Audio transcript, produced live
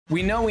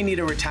We know we need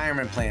a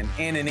retirement plan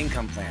and an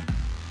income plan.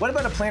 What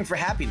about a plan for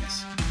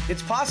happiness?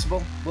 It's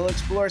possible. We'll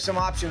explore some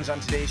options on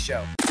today's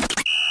show.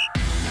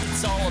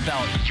 It's all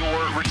about your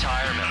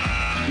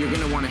retirement. You're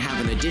going to want to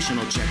have an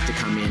additional check to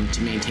come in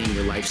to maintain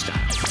your lifestyle.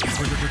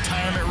 For the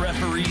retirement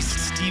referee,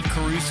 Steve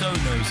Caruso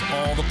knows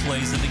all the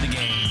plays of the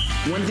game.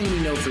 One thing we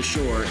know for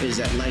sure is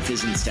that life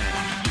isn't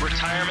static.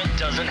 Retirement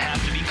doesn't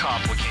have to be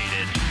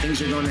complicated.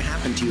 Things are going to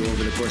happen to you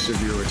over the course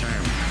of your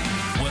retirement.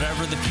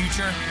 Whatever the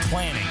future,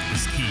 planning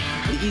is key.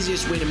 The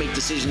easiest way to make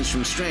decisions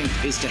from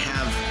strength is to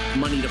have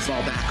money to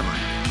fall back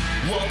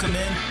on. Welcome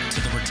in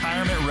to the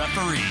Retirement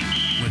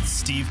Referee with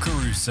Steve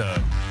Caruso.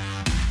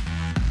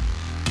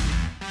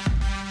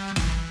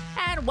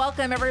 And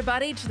welcome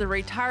everybody to the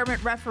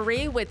Retirement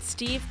Referee with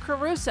Steve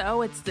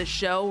Caruso. It's the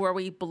show where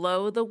we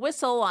blow the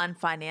whistle on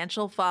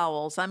financial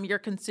fouls. I'm your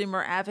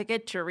consumer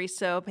advocate,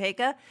 Teresa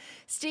Opeka.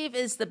 Steve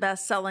is the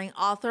best-selling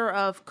author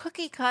of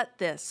Cookie Cut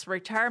This,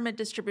 Retirement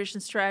Distribution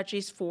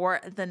Strategies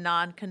for the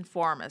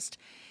Nonconformist.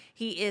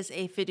 He is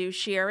a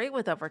fiduciary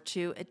with over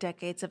 2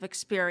 decades of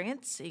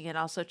experience. You can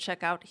also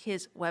check out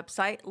his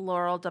website,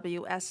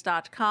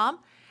 laurelws.com.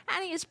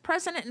 And he is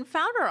president and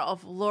founder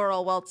of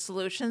Laurel Wealth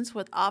Solutions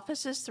with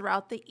offices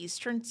throughout the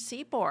Eastern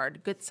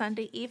Seaboard. Good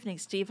Sunday evening,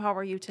 Steve. How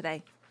are you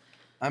today?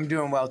 I'm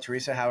doing well,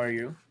 Teresa. How are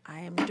you? I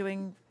am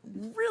doing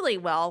really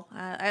well.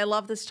 I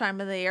love this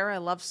time of the year. I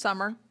love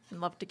summer. I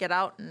love to get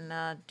out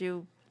and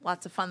do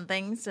lots of fun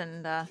things.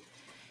 And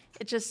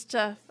it just,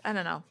 I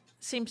don't know,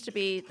 seems to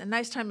be a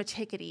nice time to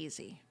take it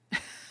easy.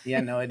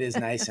 Yeah, no, it is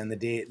nice. And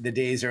the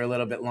days are a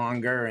little bit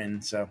longer.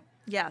 And so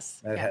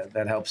yes,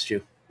 that helps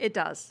too. It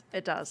does.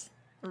 It does.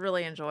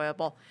 Really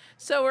enjoyable.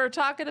 So we're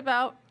talking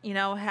about,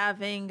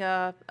 having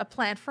a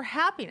plan for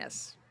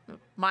happiness.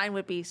 Mine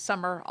would be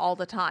summer all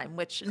the time,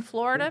 which in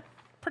Florida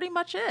pretty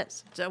much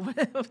is. So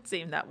it would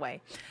seem that way.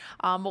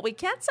 But we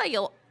can't say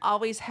you'll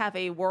always have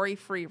a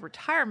worry-free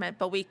retirement,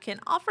 but we can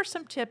offer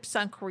some tips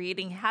on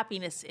creating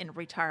happiness in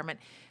retirement.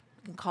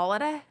 We can call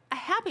it a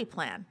happy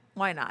plan.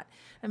 Why not?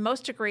 And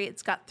most agree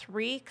it's got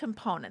 3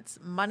 components: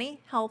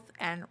 money, health,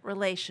 and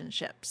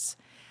relationships.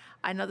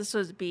 I know this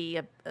would be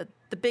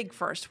the big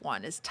first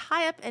one, is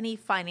tie up any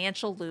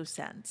financial loose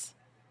ends.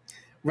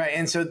 Right.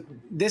 And so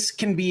this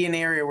can be an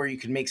area where you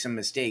can make some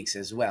mistakes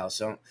as well.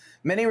 So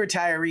many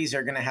retirees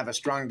are going to have a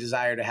strong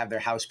desire to have their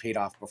house paid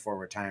off before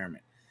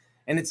retirement.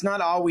 And it's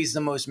not always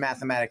the most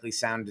mathematically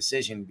sound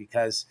decision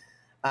because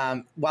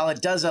while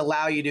it does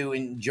allow you to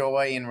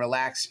enjoy and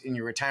relax in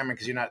your retirement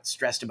because you're not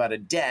stressed about a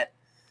debt,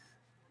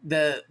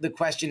 the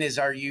question is,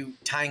 are you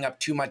tying up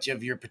too much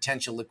of your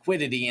potential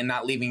liquidity and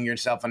not leaving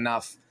yourself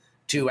enough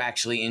to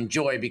actually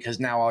enjoy because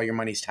now all your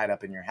money's tied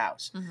up in your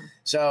house? Mm-hmm.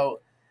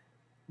 So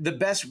the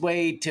best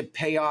way to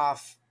pay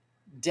off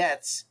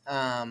debts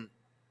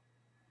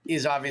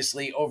is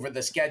obviously over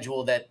the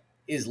schedule that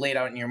is laid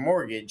out in your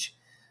mortgage.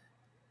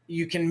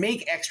 You can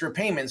make extra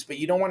payments, but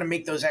you don't want to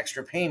make those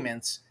extra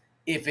payments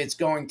if it's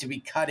going to be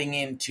cutting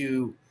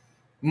into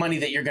money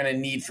that you're going to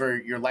need for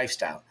your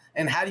lifestyle.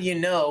 And how do you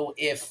know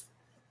if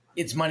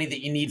it's money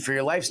that you need for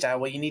your lifestyle?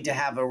 Well, you need to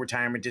have a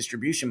retirement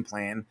distribution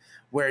plan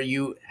where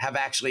you have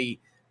actually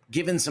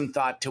given some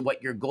thought to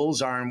what your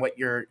goals are and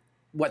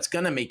what's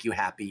going to make you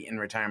happy in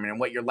retirement and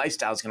what your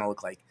lifestyle is going to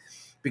look like.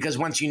 Because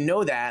once you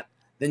know that,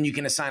 then you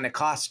can assign a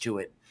cost to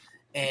it.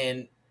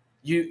 And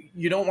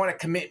you don't want to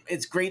commit.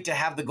 It's great to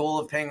have the goal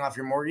of paying off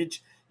your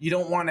mortgage. You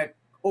don't want to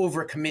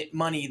overcommit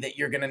money that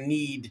you're going to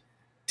need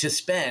to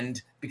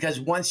spend, because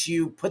once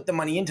you put the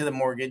money into the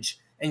mortgage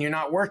and you're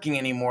not working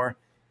anymore,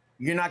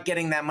 you're not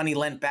getting that money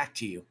lent back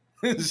to you.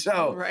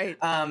 So, right.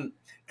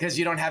 Because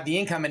you don't have the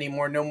income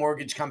anymore, no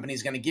mortgage company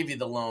is going to give you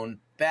the loan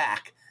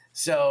back.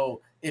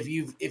 So if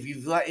you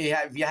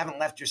haven't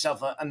left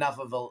yourself enough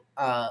of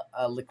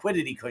a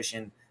liquidity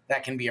cushion,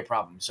 that can be a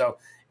problem. So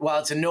while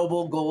it's a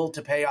noble goal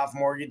to pay off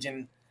mortgage,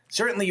 and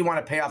certainly you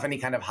want to pay off any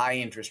kind of high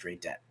interest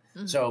rate debt,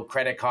 so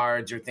credit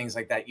cards or things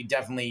like that, you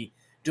definitely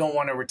don't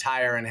want to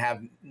retire and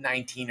have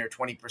 19 or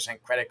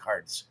 20% credit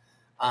cards.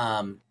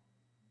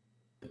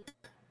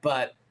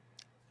 But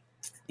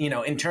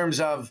in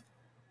terms of,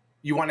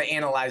 you want to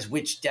analyze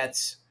which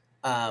debts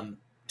to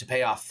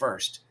pay off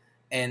first.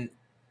 And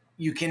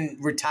you can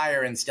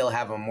retire and still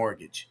have a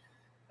mortgage.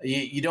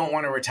 You don't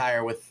want to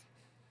retire with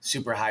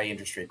super high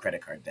interest rate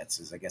credit card debts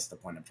is, I guess, the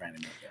point I'm trying to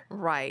make there.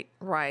 Right.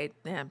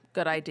 Yeah,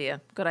 good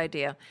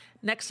idea.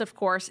 Next, of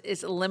course,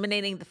 is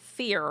eliminating the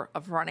fear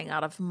of running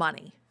out of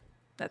money.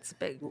 That's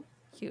big,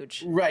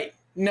 huge. Right.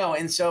 No,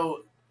 and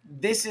so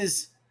this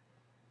is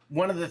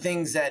one of the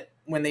things that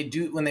when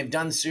they've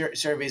done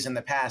surveys in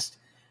the past,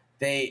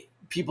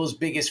 people's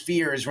biggest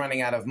fear is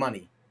running out of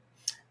money.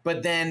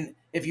 But then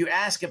if you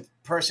ask a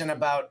person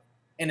about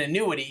an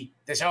annuity,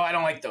 they say, "Oh, I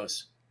don't like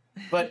those."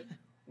 But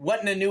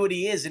what an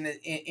annuity is in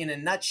a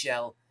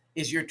nutshell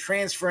is you're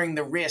transferring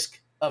the risk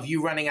of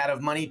you running out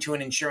of money to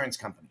an insurance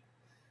company.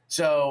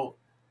 So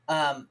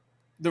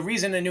the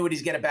reason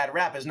annuities get a bad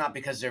rap is not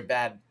because they're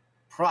bad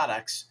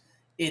products.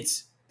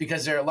 It's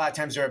because a lot of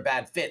times they're a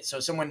bad fit.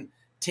 So someone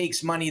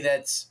takes money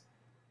that's,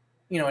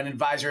 an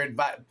advisor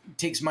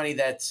takes money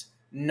that's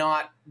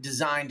not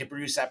designed to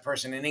produce that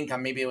person an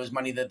income. Maybe it was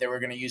money that they were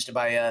going to use to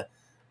buy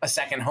a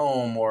second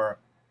home or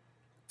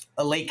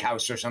a lake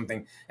house or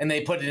something, and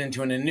they put it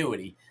into an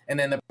annuity. And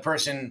then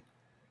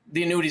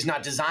the annuity is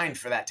not designed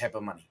for that type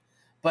of money.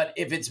 But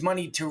if it's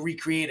money to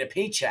recreate a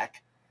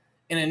paycheck,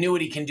 an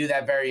annuity can do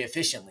that very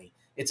efficiently.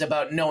 It's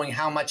about knowing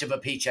how much of a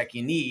paycheck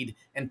you need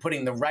and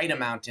putting the right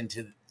amount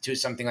into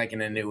something like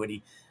an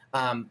annuity.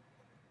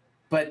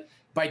 But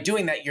by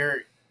doing that,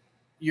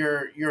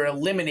 you're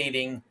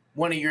eliminating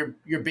one of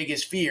your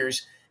biggest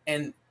fears.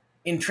 And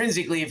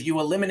intrinsically, if you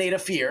eliminate a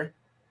fear,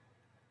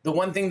 the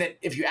one thing that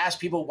if you ask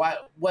people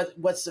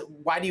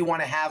why do you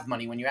want to have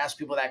money? When you ask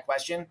people that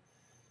question,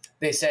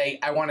 they say,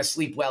 I want to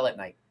sleep well at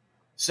night.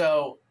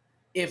 So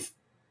if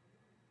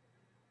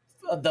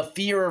the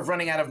fear of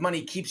running out of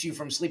money keeps you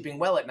from sleeping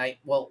well at night,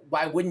 well,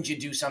 why wouldn't you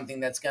do something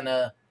that's going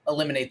to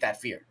eliminate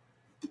that fear?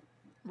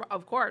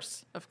 Of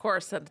course.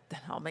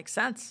 That all makes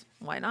sense.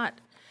 Why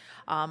not?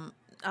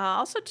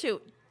 Also,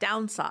 to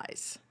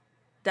downsizing.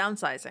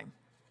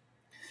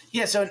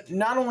 Yeah, so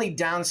not only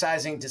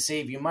downsizing to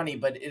save you money,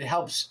 but it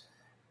helps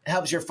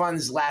your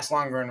funds last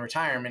longer in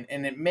retirement,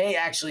 and it may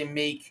actually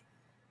make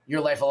your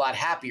life a lot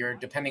happier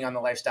depending on the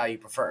lifestyle you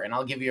prefer. And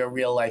I'll give you a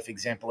real life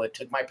example. It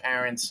took my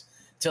parents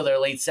till their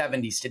late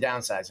 70s to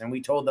downsize, and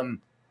we told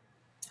them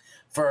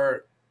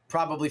for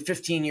probably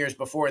 15 years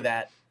before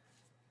that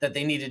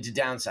they needed to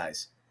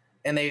downsize.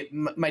 And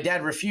my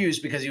dad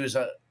refused because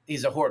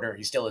he's a hoarder.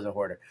 He still is a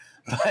hoarder,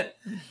 but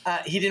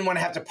he didn't want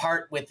to have to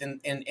part with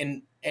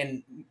and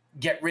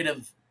get rid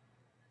of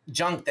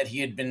junk that he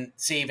had been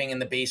saving in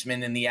the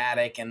basement, in the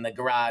attic, and the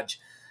garage.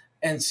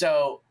 And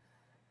so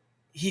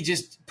he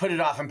just put it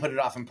off and put it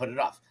off and put it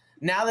off.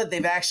 Now that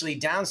they've actually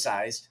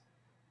downsized,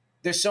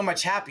 they're so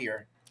much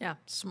happier. Yeah,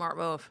 smart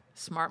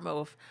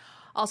move.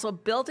 Also,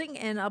 building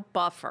in a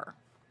buffer.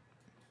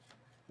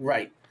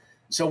 Right.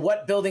 So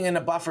what building in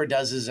a buffer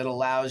does is it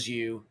allows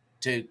you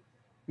to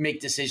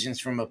make decisions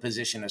from a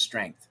position of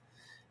strength.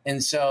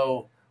 And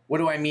so what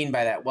do I mean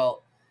by that?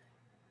 Well,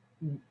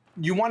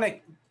 you want to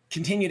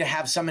continue to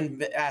have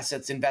some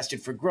assets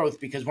invested for growth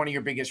because one of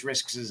your biggest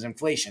risks is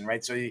inflation,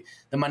 right? So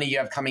the money you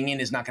have coming in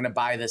is not going to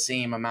buy the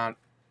same amount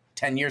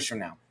 10 years from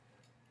now.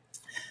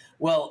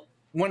 Well,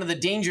 one of the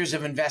dangers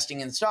of investing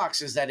in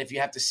stocks is that if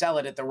you have to sell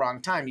it at the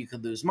wrong time, you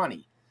could lose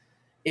money.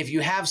 If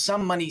you have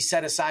some money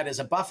set aside as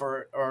a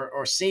buffer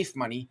or safe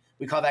money,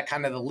 we call that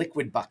kind of the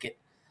liquid bucket.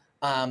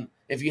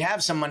 If you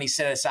have some money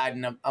set aside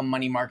in a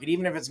money market,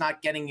 even if it's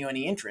not getting you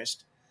any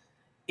interest,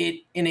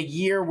 in a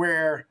year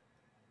where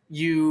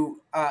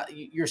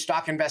your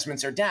stock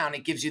investments are down,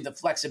 it gives you the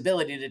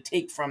flexibility to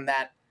take from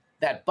that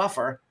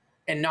buffer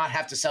and not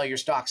have to sell your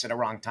stocks at a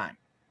wrong time.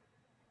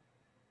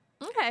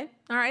 Okay.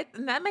 All right.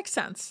 And that makes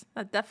sense.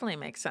 That definitely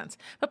makes sense.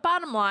 But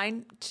bottom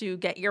line, to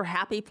get your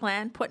happy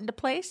plan put into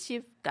place,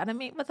 you've got to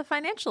meet with a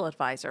financial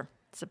advisor.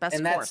 It's the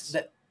best course.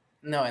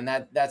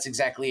 That's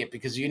exactly it,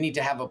 because you need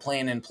to have a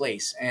plan in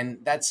place. And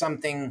that's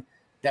something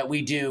that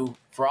we do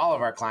for all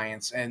of our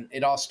clients. And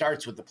it all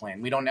starts with the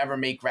plan. We don't ever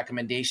make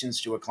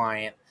recommendations to a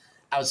client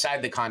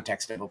outside the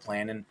context of a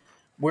plan. And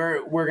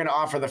we're going to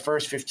offer the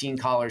first 15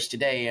 callers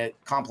today a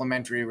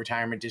complimentary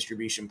retirement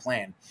distribution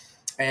plan.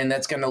 And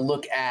that's going to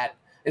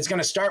it's going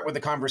to start with a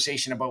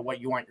conversation about what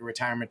you want your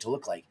retirement to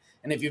look like.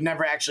 And if you've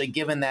never actually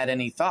given that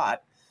any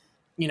thought,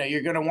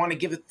 you're going to want to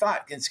give it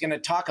thought. It's going to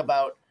talk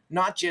about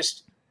not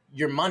just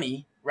your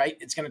money, right?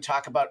 It's going to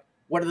talk about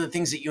what are the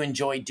things that you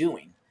enjoy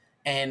doing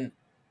and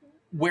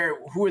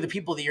who are the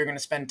people that you're going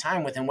to spend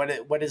time with, and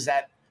what is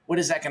that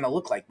going to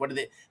look like?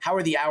 How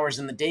are the hours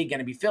in the day going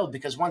to be filled?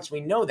 Because once we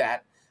know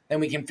that, then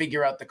we can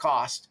figure out the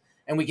cost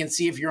and we can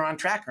see if you're on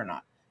track or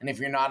not. And if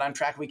you're not on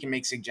track, we can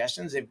make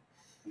suggestions.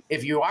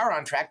 If you are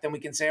on track, then we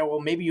can say, oh, well,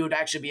 maybe you would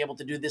actually be able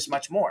to do this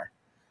much more.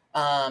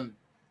 And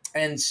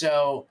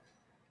so,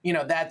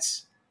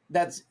 that's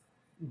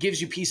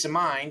gives you peace of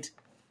mind.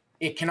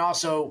 It can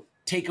also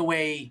take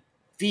away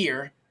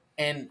fear.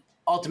 And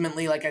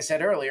ultimately, like I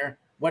said earlier,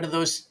 what do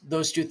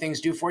those two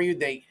things do for you?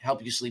 They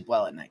help you sleep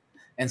well at night.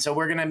 And so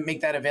we're going to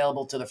make that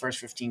available to the first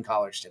 15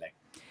 callers today.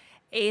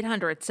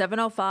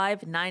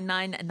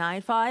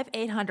 800-705-9995,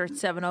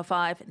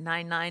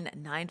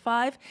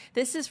 800-705-9995.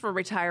 This is for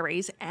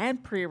retirees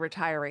and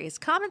pre-retirees.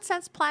 Common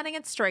sense planning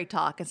and straight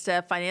talk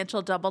instead of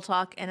financial double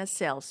talk and a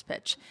sales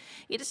pitch.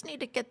 You just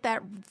need to get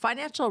that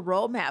financial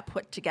roadmap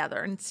put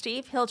together. And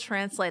Steve, he'll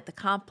translate the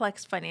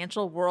complex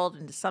financial world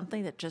into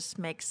something that just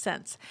makes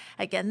sense.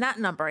 Again, that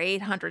number,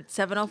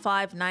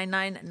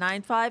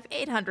 800-705-9995,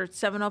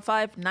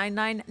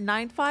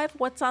 800-705-9995.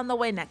 What's on the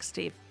way next,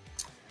 Steve?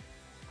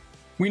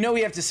 We know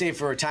we have to save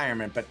for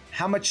retirement, but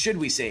how much should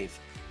we save?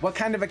 What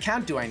kind of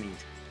account do I need?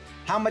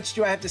 How much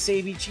do I have to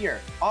save each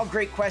year? All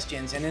great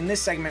questions, and in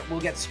this segment,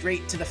 we'll get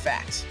straight to the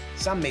facts.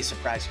 Some may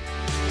surprise you.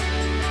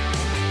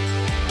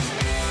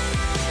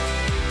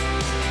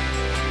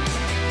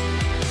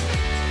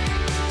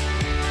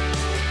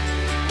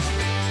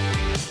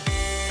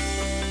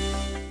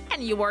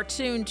 You are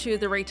tuned to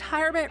the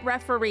Retirement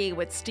Referee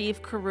with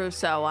Steve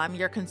Caruso. I'm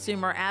your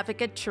consumer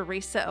advocate,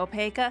 Teresa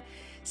Opeka.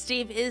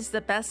 Steve is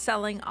the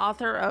best-selling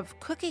author of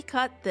Cookie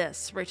Cut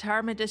This,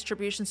 Retirement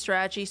Distribution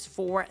Strategies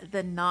for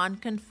the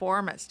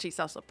Nonconformist. He's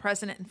also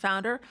president and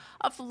founder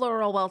of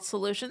Laurel Wealth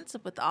Solutions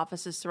with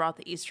offices throughout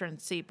the Eastern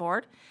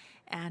Seaboard.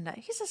 And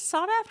he's a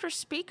sought-after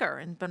speaker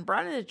and been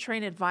brought in to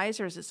train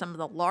advisors at some of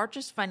the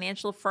largest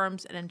financial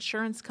firms and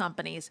insurance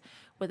companies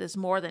with his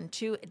more than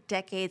 2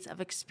 decades of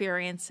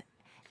experience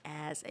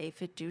as a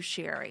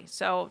fiduciary.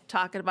 So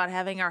talking about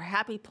having our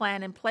happy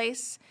plan in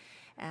place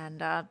and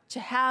to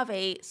have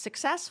a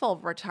successful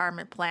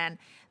retirement plan,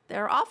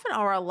 there often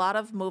are a lot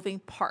of moving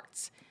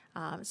parts.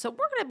 So we're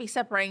going to be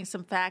separating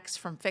some facts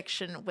from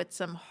fiction with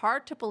some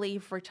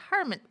hard-to-believe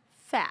retirement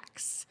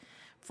facts.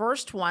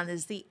 First one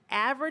is the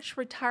average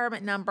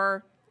retirement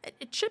number.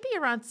 It should be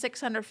around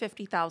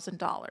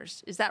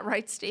 $650,000. Is that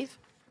right, Steve?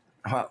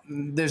 Well,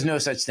 there's no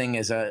such thing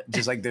as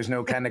just like there's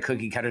no kind of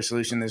cookie cutter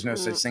solution. There's no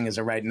such thing as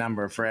a right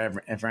number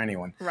for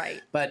anyone.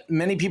 Right. But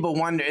many people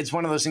wonder, it's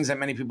one of those things that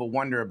many people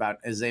wonder about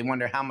is they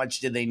wonder how much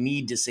do they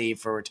need to save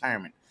for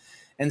retirement?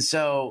 And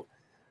so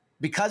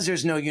because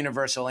there's no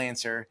universal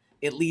answer,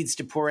 it leads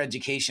to poor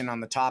education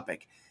on the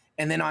topic.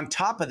 And then on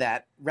top of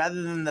that,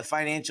 rather than the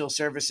financial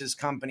services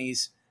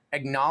companies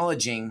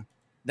acknowledging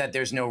that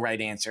there's no right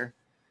answer,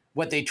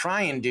 what they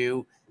try and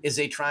do is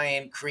they try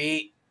and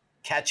create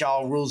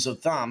catch-all rules of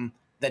thumb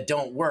that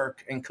don't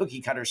work and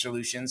cookie cutter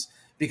solutions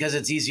because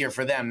it's easier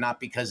for them, not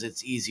because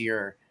it's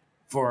easier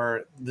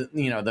for the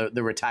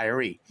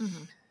retiree.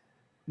 Mm-hmm.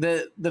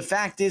 The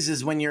fact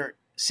is when you're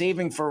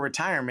saving for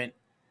retirement,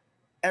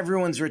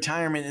 everyone's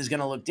retirement is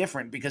going to look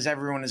different because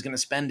everyone is going to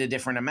spend a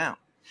different amount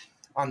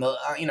on the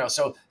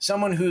so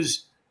someone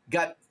who's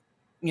got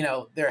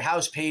their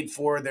house paid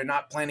for, they're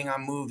not planning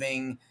on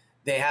moving,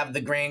 they have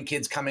the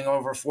grandkids coming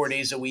over 4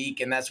 days a week,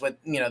 and that's what,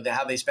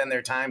 how they spend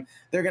their time.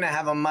 They're going to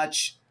have a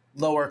much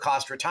lower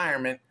cost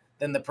retirement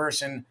than the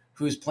person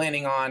who's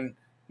planning on,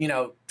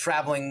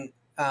 traveling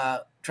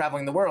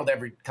the world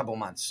every couple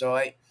months. So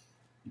I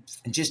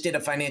just did a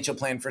financial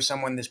plan for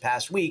someone this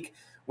past week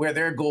where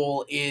their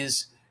goal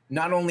is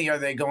not only are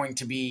they going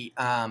to be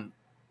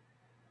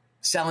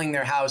selling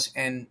their house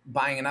and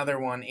buying another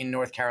one in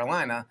North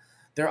Carolina,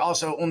 they're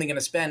also only going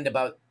to spend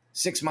about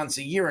 6 months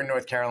a year in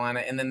North Carolina,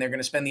 and then they're going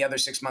to spend the other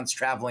 6 months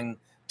traveling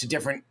to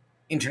different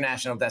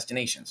international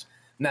destinations.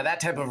 Now, that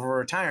type of a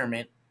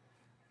retirement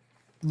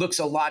looks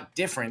a lot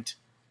different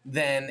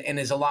and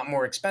is a lot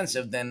more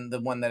expensive than the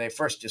one that I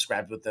first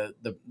described with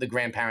the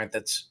grandparent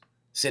that's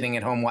sitting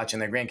at home watching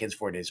their grandkids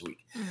 4 days a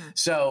week. Mm-hmm.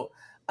 So,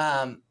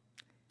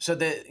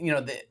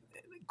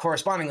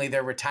 correspondingly,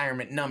 their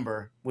retirement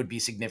number would be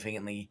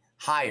significantly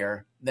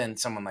higher than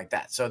someone like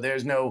that. So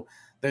there's no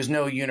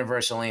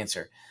universal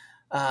answer.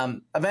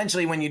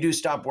 Eventually, when you do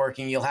stop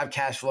working, you'll have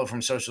cash flow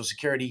from Social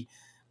Security.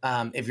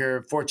 If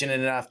you're fortunate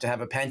enough to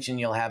have a pension,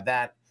 you'll have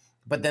that.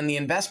 But then the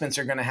investments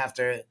are going to have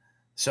to,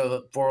 so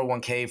the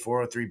 401k,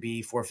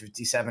 403b,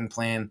 457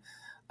 plan,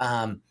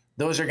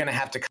 those are going to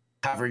have to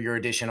cover your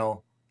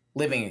additional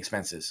living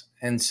expenses.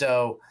 And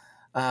so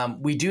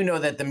we do know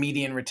that the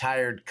median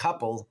retired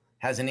couple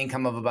has an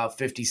income of about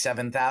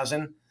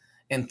 $57,000,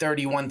 and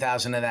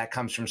 $31,000 of that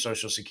comes from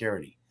Social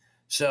Security.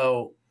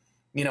 So,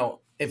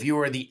 if you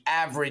were the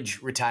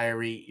average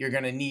retiree, you're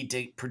going to need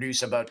to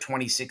produce about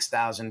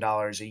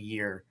 $26,000 a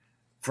year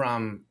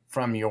from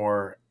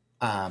your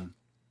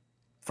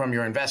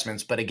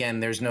investments. But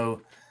again, there's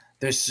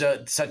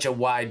such a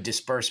wide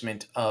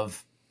disbursement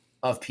of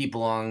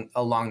people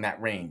along that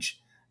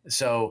range.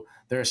 So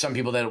there are some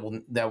people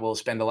that will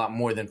spend a lot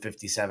more than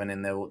 57,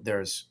 and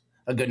there's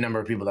a good number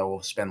of people that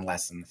will spend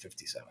less than the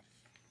 57.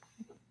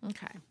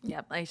 Okay.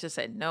 Yep. I just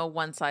said no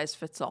one size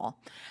fits all.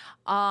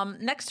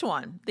 Next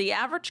one. The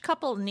average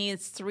couple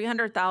needs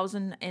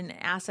 $300,000 in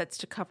assets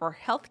to cover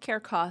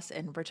healthcare costs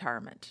in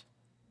retirement.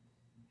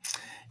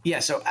 Yeah.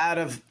 So out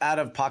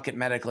of pocket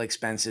medical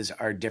expenses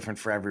are different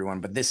for everyone,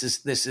 but this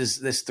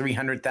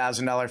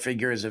 $300,000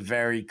 figure is a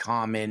very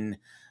common.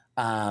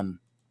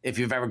 If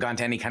you've ever gone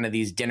to any kind of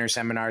these dinner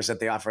seminars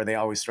that they offer, they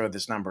always throw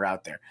this number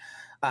out there.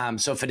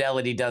 So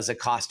Fidelity does a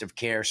cost of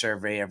care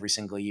survey every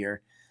single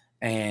year,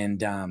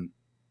 and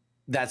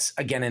that's,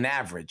 again, an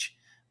average.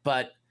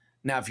 But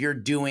now if you're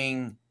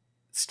doing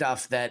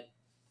stuff that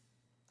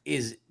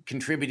is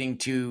contributing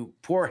to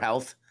poor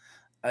health,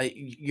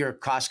 your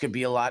cost could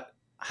be a lot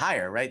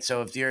higher, right?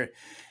 So if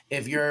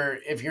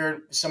you're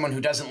someone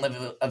who doesn't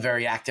live a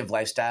very active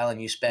lifestyle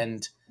and you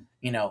spend,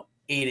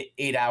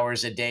 8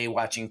 hours a day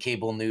watching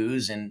cable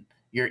news and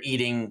you're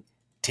eating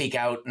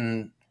takeout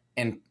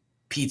and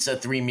pizza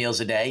 3 meals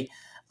a day,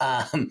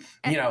 and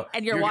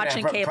you're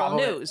watching cable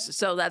news,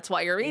 so that's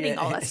why you're eating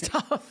all that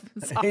stuff.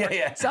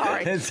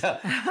 Sorry.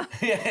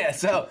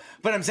 So,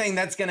 but I'm saying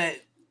that's going to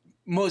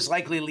most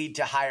likely lead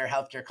to higher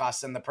healthcare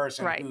costs than the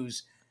person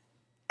who's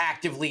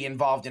actively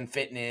involved in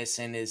fitness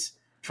and is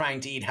trying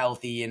to eat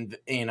healthy and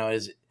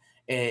is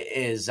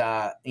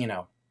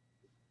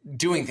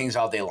doing things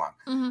all day long.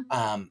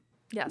 Mm-hmm.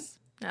 Yes.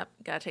 Yep.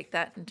 Got to take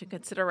that into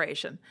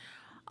consideration.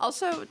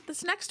 Also,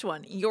 this next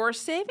one, your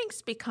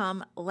savings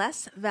become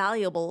less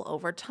valuable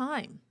over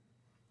time.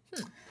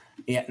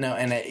 Yeah, no,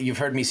 and you've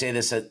heard me say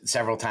this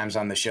several times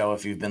on the show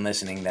if you've been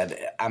listening,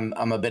 that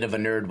I'm a bit of a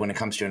nerd when it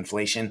comes to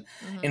inflation.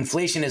 Mm-hmm.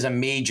 Inflation is a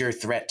major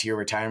threat to your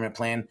retirement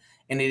plan,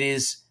 and it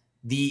is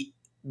the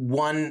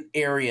one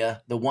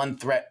area, the one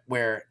threat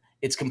where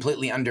it's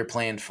completely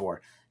underplanned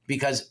for,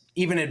 because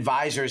even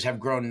advisors have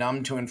grown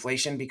numb to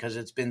inflation because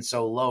it's been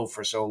so low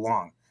for so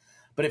long.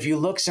 But if you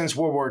look since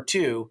World War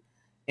II,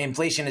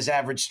 inflation has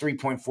averaged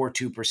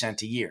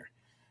 3.42% a year.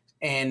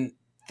 And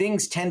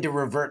things tend to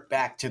revert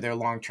back to their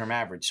long-term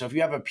average. So if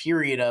you have a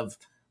period of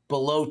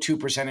below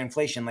 2%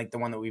 inflation, like the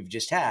one that we've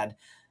just had,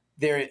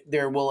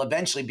 there will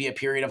eventually be a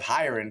period of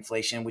higher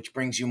inflation, which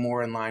brings you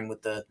more in line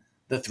with the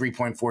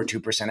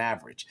 3.42%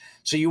 average.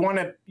 So you want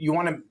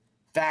to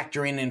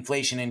factor in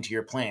inflation into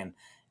your plan.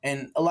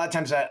 And a lot of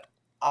times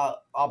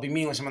I'll be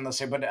meeting with someone, they'll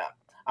say, but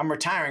I'm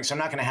retiring, so I'm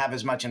not going to have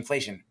as much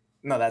inflation.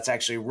 No, that's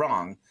actually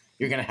wrong.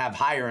 You're going to have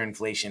higher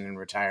inflation in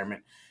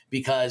retirement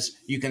because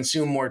you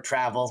consume more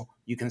travel,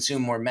 you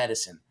consume more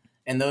medicine,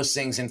 and those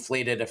things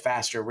inflate at a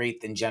faster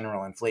rate than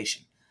general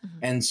inflation. Mm-hmm.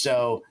 And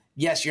so,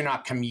 yes, you're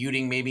not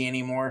commuting maybe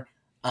anymore,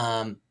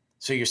 so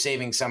you're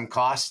saving some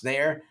costs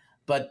there,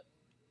 but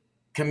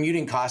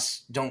commuting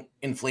costs don't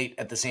inflate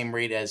at the same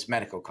rate as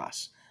medical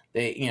costs.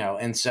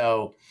 And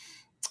so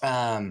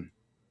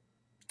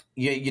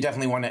you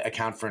definitely want to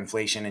account for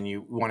inflation, and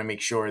you want to make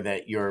sure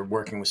that you're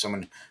working with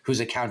someone who's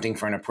accounting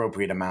for an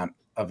appropriate amount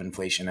of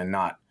inflation and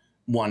not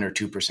 1 or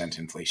 2%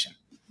 inflation.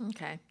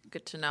 Okay.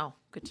 Good to know.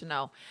 Good to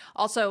know.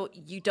 Also,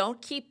 you don't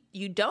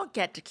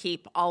get to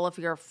keep all of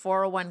your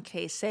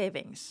 401k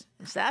savings.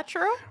 Is that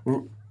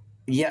true?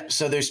 Yeah.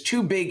 So there's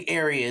two big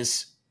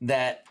areas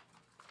that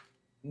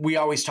we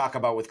always talk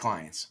about with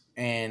clients.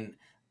 And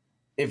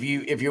if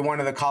you're one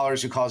of the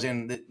callers who calls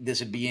in,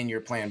 this would be in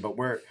your plan, but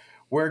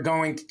we're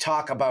going to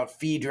talk about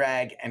fee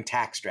drag and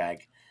tax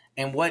drag.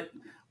 And what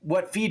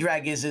fee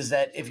drag is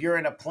that if you're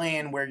in a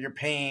plan where you're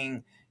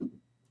paying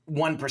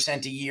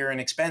 1% a year in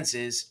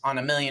expenses on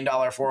 $1 million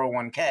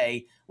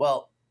 401k,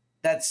 well,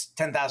 that's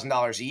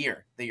 $10,000 a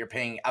year that you're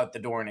paying out the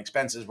door in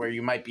expenses, where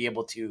you might be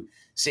able to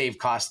save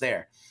costs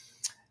there.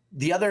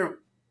 The other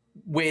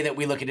way that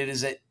we look at it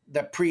is that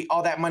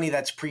all that money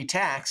that's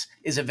pre-tax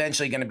is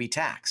eventually going to be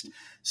taxed.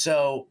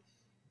 So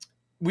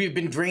it's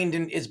been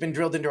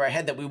drilled into our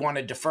head that we want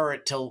to defer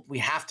it till we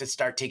have to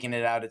start taking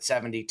it out at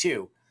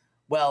 72.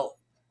 Well,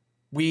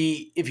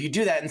 if you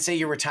do that and say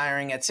you're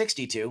retiring at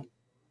 62,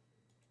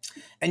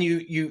 and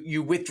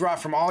you withdraw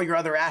from all your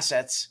other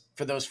assets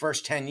for those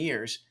first 10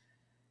 years,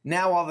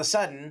 now all of a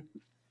sudden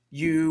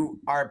you're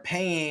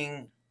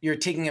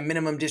taking a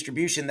minimum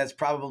distribution that's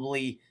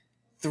probably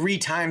 3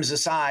 times the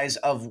size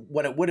of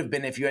what it would have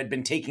been if you had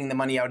been taking the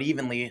money out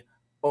evenly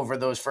over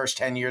those first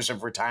 10 years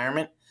of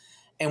retirement.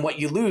 And what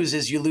you lose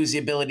is the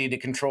ability to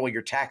control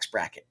your tax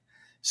bracket.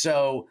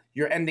 So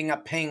you're ending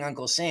up paying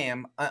Uncle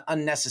Sam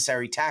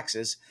unnecessary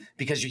taxes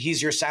because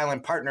he's your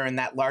silent partner in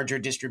that larger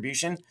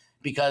distribution,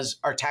 because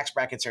our tax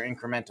brackets are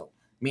incremental,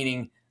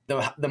 meaning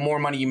the more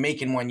money you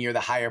make in 1 year, the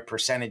higher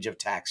percentage of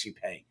tax you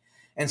pay.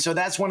 And so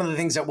that's one of the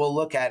things that we'll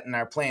look at in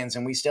our plans,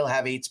 and we still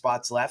have 8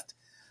 spots left.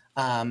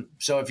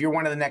 So if you're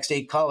one of the next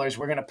 8 callers,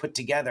 we're going to put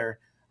together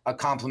a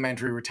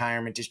complimentary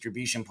retirement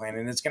distribution plan,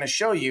 and it's going to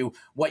show you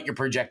what your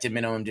projected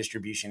minimum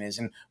distribution is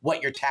and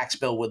what your tax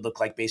bill would look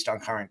like based on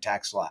current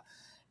tax law.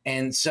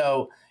 And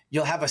so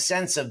you'll have a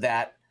sense of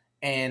that,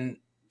 and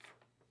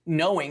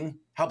knowing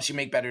helps you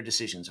make better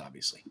decisions,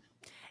 obviously.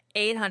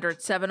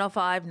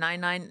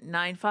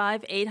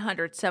 800-705-9995,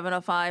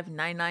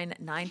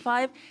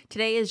 800-705-9995.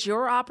 Today is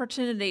your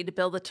opportunity to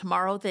build the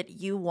tomorrow that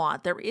you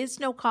want. There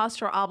is no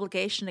cost or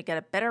obligation to get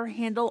a better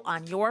handle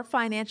on your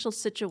financial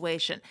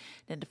situation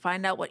and to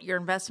find out what your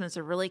investments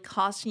are really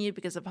costing you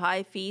because of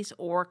high fees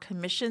or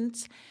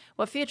commissions,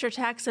 what future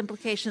tax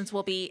implications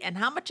will be, and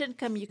how much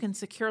income you can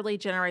securely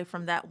generate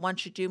from that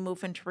once you do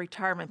move into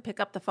retirement. Pick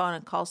up the phone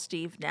and call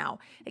Steve now.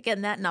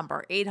 Again, that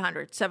number,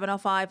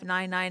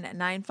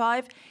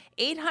 800-705-9995,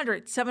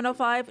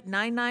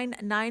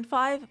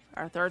 800-705-9995.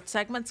 Our third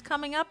segment's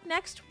coming up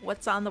next.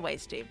 What's on the way,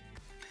 Steve?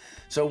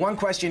 So one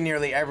question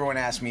nearly everyone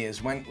asks me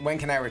is, when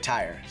can I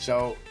retire?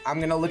 So I'm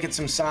going to look at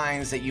some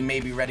signs that you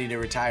may be ready to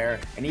retire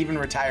and even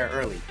retire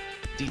early.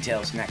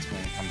 Details next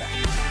when we come back.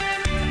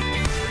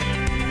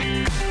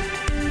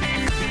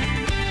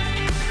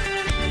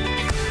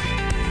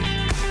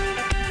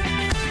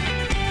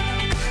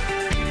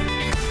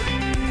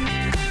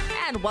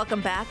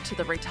 Welcome back to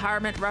the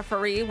Retirement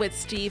Referee with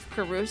Steve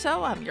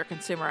Caruso. I'm your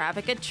consumer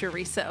advocate,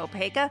 Teresa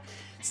Opeka.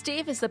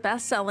 Steve is the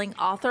best-selling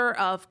author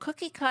of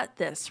Cookie Cut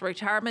This,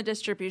 Retirement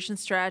Distribution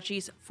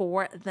Strategies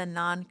for the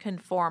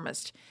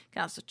Nonconformist. You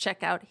can also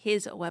check out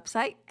his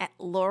website at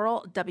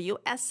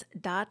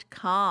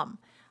laurelws.com.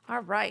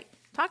 All right.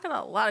 Talking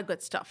a lot of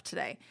good stuff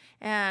today,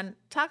 and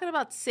talking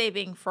about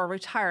saving for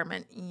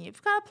retirement.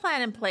 You've got a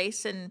plan in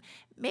place, and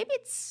maybe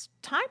it's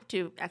time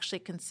to actually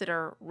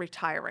consider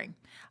retiring.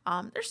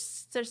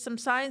 There's some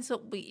signs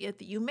that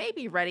you may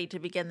be ready to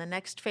begin the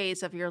next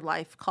phase of your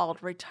life called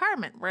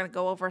retirement. We're going to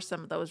go over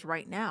some of those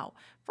right now.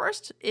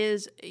 First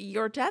is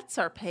your debts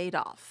are paid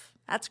off.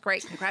 That's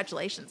great.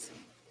 Congratulations.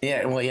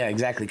 Yeah, well, yeah,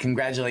 exactly.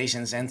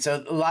 Congratulations. And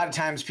so a lot of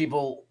times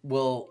people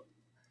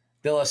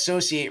they'll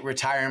associate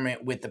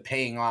retirement with the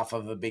paying off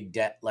of a big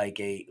debt like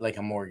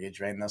a mortgage,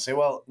 right? And they'll say,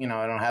 well,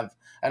 I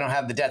don't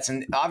have the debts.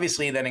 And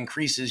obviously that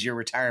increases your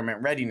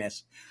retirement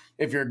readiness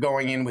if you're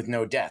going in with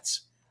no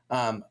debts.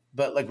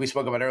 But like we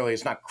spoke about earlier,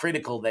 it's not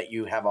critical that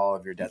you have all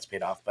of your debts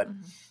paid off, but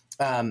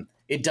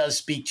it does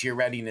speak to your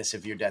readiness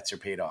if your debts are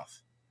paid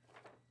off.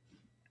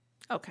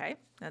 Okay,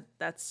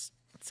 that's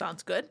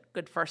sounds good.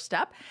 Good first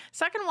step.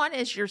 Second one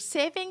is your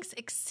savings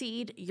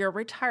exceed your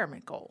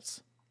retirement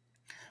goals.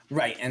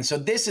 Right. And so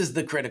this is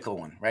the critical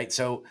one, right?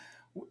 So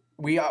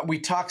we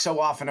talk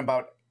so often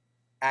about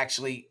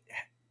actually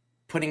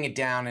putting it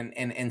down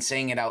and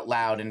saying it out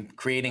loud and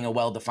creating a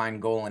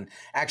well-defined goal and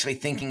actually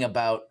thinking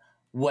about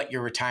what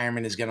your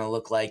retirement is going to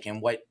look like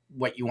and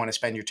what you want to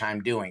spend your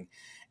time doing.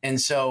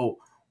 And so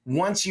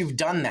once you've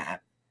done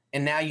that,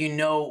 and now you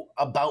know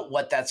about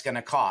what that's going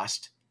to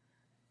cost,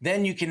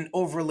 then you can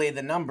overlay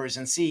the numbers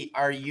and see,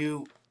 are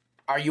you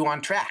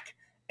on track?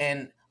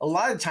 And a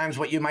lot of times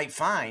what you might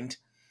find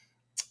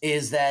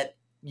is that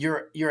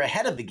you're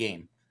ahead of the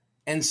game.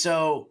 And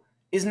so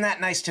isn't that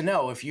nice to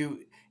know? If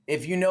you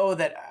know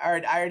that, all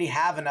right, I already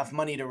have enough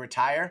money to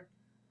retire,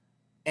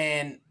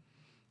 and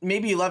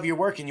maybe you love your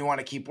work and you want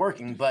to keep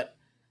working, but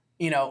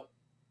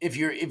if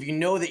you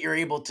know that you're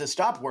able to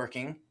stop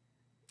working,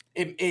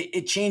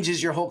 it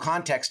changes your whole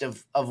context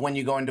of when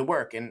you go into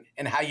work and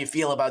how you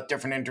feel about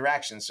different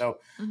interactions. So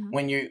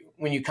when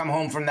you come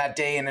home from that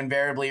day, and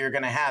invariably you're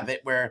going to have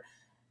it where,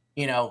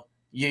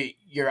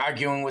 you're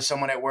arguing with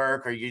someone at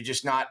work, or you're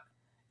just not,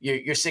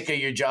 you're sick of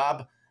your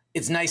job.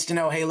 It's nice to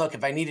know, hey, look,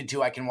 if I needed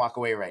to, I can walk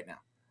away right now.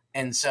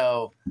 And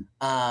so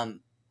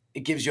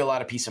it gives you a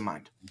lot of peace of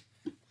mind.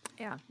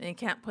 Yeah, and you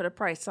can't put a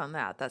price on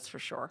that. That's for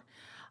sure.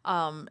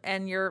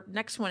 And your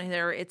next one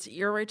there, it's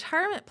your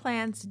retirement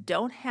plans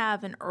don't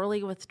have an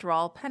early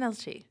withdrawal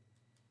penalty.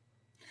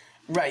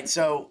 Right.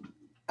 So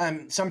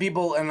some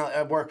people, and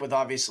I work with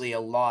obviously a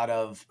lot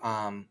of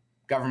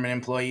government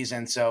employees.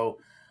 And so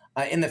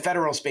in the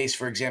federal space,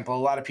 for example, a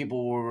lot of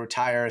people will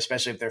retire,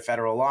 especially if they're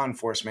federal law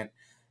enforcement,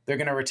 they're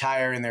going to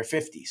retire in their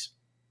 50s.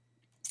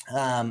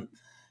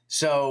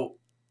 So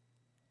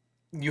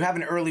you have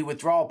an early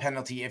withdrawal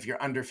penalty if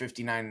you're under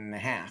 59 and a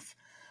half.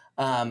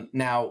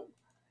 Now,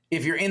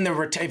 if you're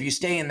if you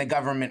stay in the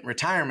government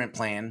retirement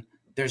plan,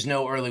 there's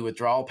no early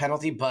withdrawal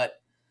penalty.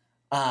 But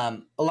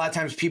a lot of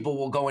times people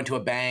will go into a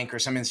bank or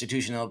some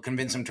institution, they'll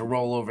convince them to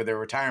roll over their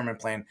retirement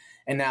plan,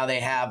 and now they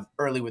have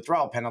early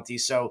withdrawal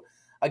penalties. So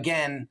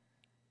again,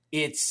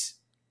 it's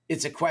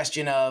a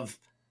question of,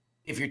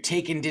 if you're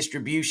taking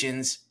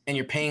distributions and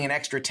you're paying an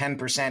extra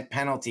 10%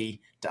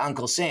 penalty to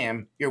Uncle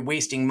Sam, you're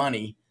wasting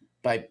money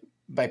by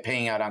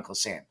paying out Uncle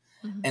Sam.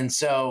 Mm-hmm. And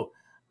so,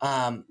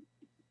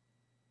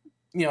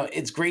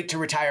 it's great to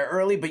retire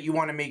early, but you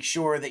want to make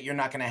sure that you're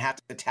not going to have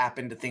to tap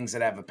into things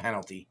that have a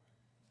penalty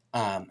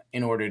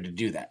in order to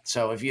do that.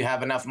 So if you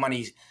have enough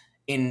money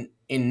in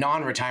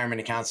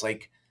non-retirement accounts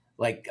like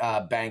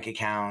bank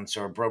accounts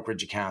or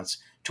brokerage accounts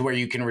to where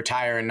you can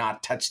retire and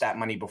not touch that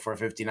money before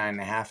 59 and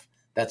a half,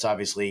 that's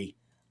obviously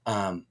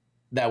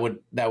that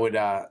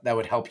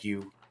would help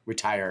you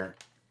retire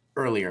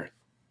earlier.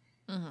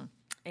 Mm-hmm.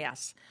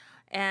 Yes.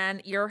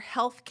 And your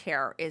health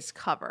care is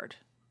covered.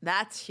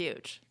 That's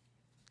huge.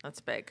 That's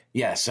big.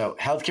 Yeah. So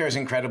healthcare is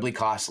incredibly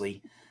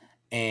costly.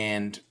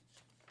 And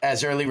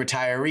as early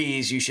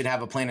retirees, you should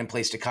have a plan in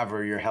place to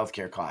cover your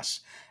healthcare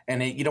costs.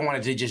 And you don't want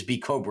it to just be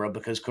COBRA,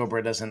 because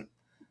COBRA doesn't,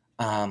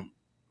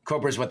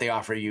 COBRA is what they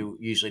offer you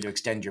usually to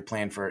extend your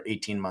plan for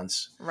 18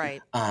 months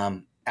right.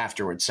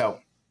 Afterwards. So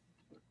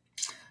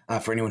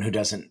for anyone who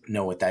doesn't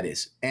know what that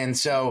is. And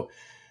so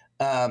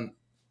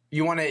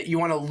you want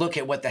to look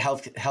at what the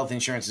health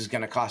insurance is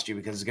going to cost you,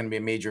 because it's going to be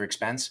a major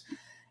expense.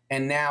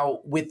 And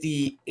now with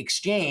the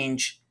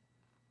exchange,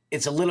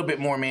 it's a little bit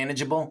more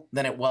manageable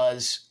than it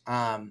was,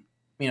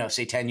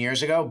 say 10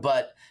 years ago,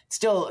 but it's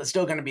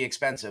still going to be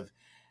expensive.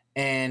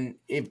 And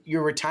if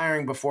you're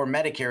retiring before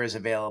Medicare is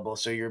available,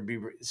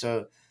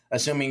 so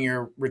assuming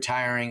you're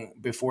retiring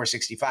before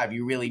 65,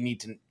 you really need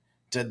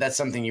to that's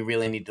something you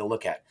really need to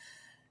look at.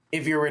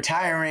 If you're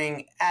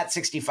retiring at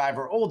 65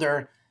 or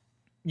older,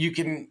 you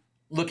can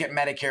look at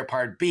Medicare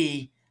Part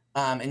B,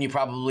 and you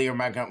probably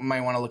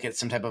might want to look at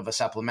some type of a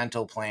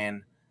supplemental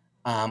plan,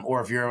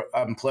 or if your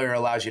employer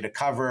allows you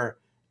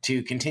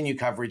to continue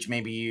coverage,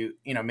 maybe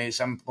maybe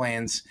some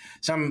plans,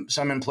 some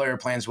employer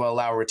plans will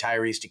allow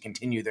retirees to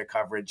continue their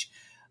coverage,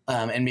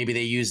 and maybe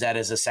they use that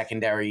as a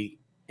secondary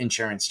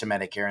insurance to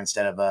Medicare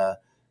instead of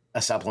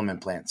a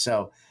supplement plan.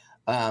 So,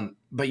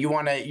 but you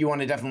want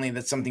to definitely,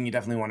 that's something you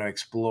definitely want to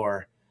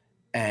explore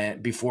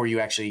before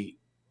you actually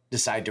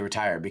decide to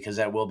retire, because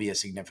that will be a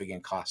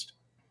significant cost.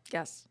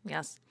 Yes.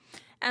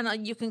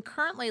 And you can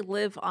currently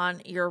live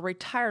on your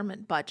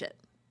retirement budget.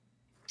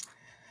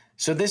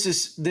 So this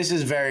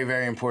is very,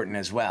 very important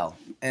as well.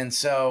 And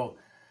so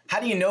how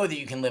do you know that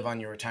you can live on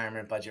your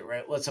retirement budget,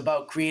 right? Well, it's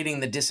about creating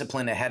the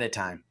discipline ahead of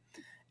time.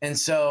 And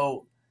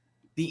so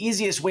the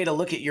easiest way to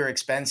look at your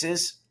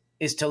expenses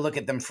is to look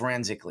at them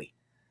forensically.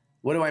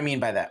 What do I mean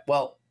by that?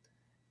 Well,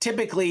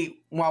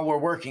 typically while we're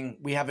working,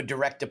 we have a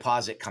direct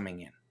deposit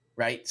coming in,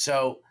 right?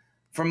 So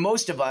for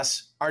most of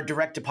us, our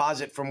direct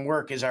deposit from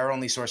work is our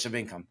only source of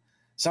income.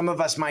 Some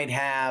of us might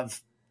have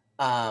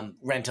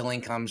rental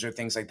incomes or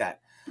things like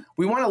that.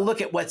 We want to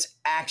look at what's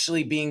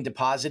actually being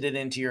deposited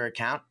into your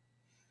account.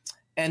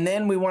 And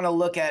then we want to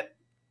look at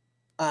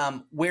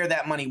where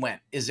that money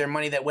went. Is there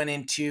money that went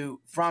into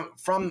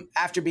from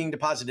after being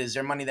deposited? Is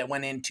there money that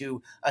went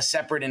into a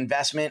separate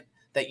investment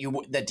that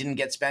didn't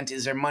get spent?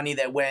 Is there money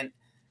that went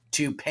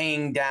to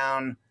paying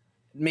down,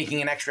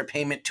 making an extra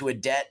payment to a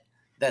debt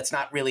that's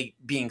not really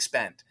being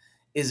spent?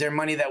 Is there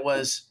money that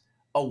was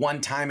a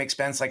one-time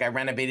expense, like I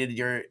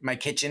renovated my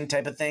kitchen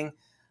type of thing?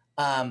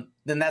 Then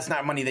that's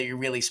not money that you're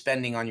really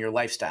spending on your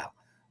lifestyle.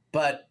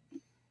 But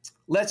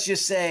let's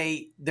just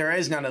say there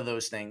is none of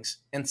those things,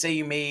 and say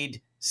you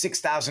made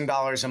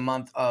 $6,000 a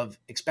month of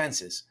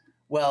expenses.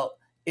 Well,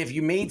 if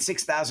you made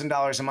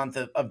 $6,000 a month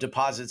of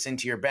deposits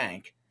into your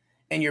bank,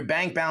 and your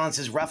bank balance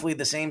is roughly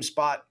the same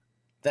spot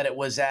that it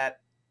was at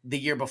the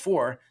year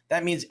before,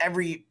 that means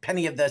every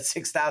penny of the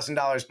 $6,000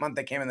 a month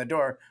that came in the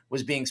door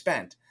was being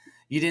spent.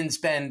 You didn't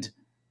spend,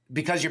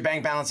 because your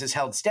bank balance is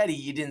held steady,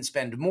 you didn't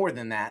spend more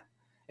than that.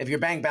 If your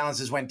bank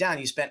balances went down,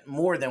 you spent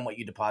more than what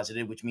you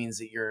deposited, which means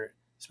that you're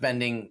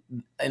spending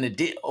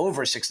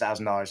over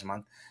 $6,000 a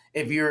month.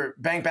 If your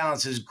bank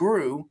balances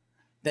grew,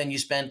 then you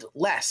spent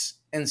less.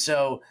 And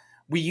so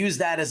we use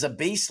that as a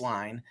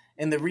baseline.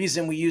 And the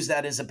reason we use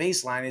that as a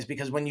baseline is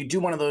because when you do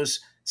one of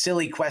those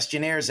silly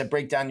questionnaires that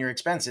break down your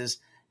expenses,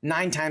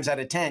 9 times out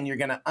of 10, you're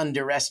going to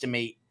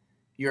underestimate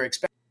your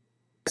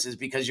expenses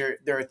because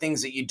there are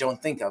things that you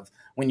don't think of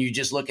when you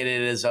just look at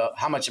it as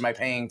how much am I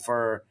paying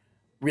for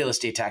real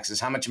estate taxes?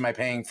 How much am I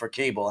paying for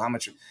cable? How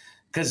much?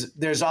 Because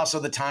there's also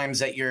the times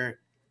that your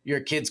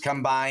kids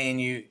come by and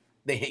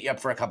they hit you up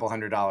for a couple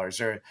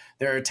 $100s, or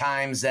there are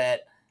times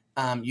that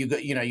you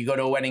go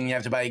to a wedding and you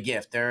have to buy a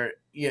gift.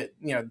 You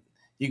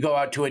go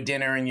out to a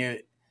dinner and you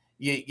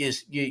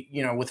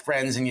with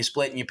friends and you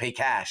split and you pay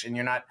cash, and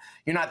you're not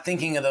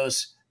thinking of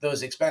those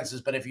expenses.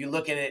 But if you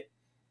look at it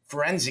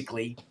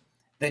forensically,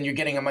 then you're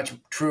getting a much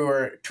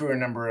truer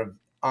number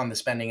on the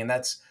spending. And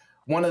that's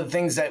one of the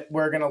things that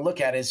we're going to look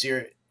at is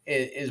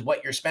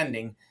what you're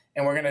spending.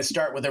 And we're going to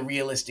start with a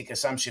realistic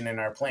assumption in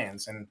our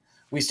plans. And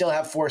we still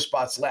have 4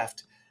 spots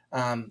left.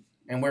 And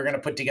we're going to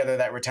put together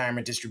that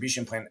retirement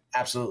distribution plan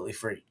absolutely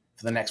free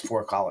for the next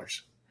 4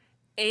 callers.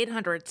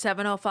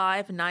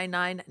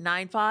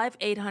 800-705-9995,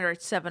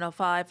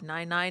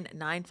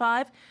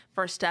 800-705-9995.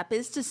 First step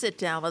is to sit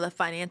down with a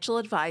financial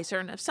advisor.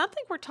 And if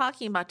something we're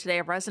talking about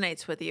today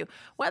resonates with you,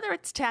 whether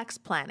it's tax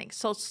planning,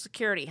 Social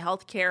Security,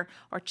 healthcare,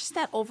 or just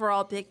that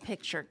overall big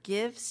picture,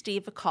 give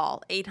Steve a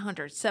call,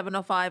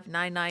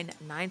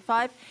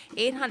 800-705-9995,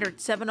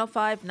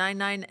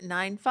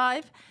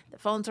 800-705-9995. The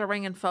phones are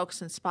ringing,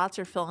 folks, and spots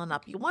are filling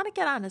up. You want to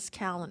get on his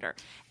calendar.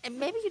 And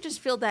maybe you just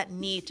feel that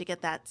need to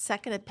get that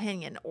second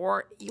opinion,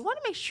 or you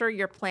want to make sure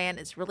your plan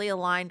is really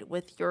aligned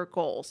with your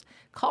goals.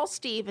 Call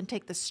Steve and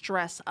take the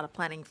stress out of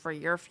planning for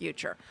your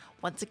future.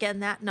 Once again,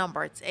 that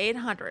number, it's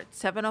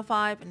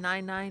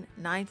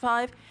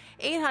 800-705-9995,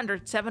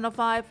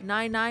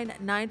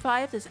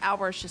 800-705-9995. This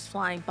hour is just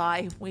flying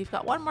by. We've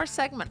got one more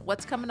segment.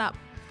 What's coming up?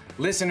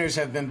 Listeners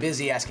have been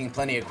busy asking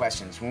plenty of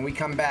questions. When we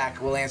come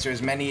back, we'll answer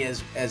as many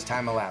as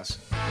time allows.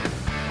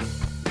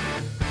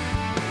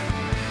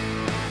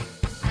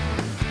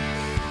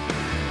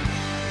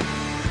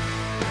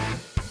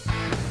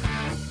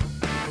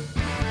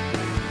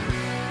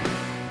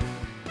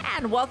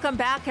 And welcome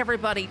back,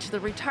 everybody, to the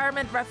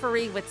Retirement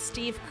Referee with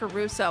Steve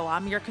Caruso.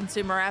 I'm your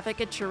consumer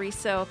advocate,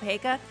 Teresa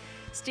Opeka.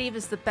 Steve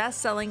is the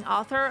best-selling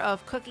author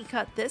of Cookie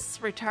Cut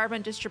This,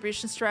 Retirement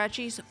Distribution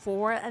Strategies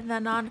for the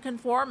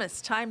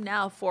Nonconformist. Time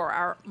now for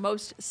our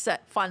most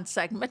fun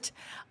segment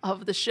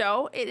of the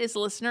show. It is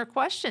listener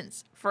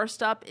questions.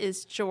 First up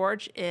is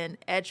George in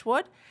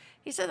Edgewood.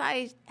 He said,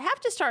 I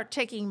have to start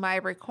taking my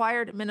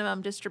required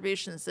minimum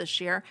distributions this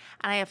year,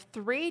 and I have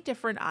 3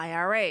 different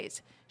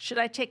IRAs. Should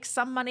I take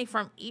some money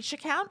from each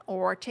account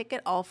or take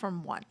it all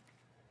from one?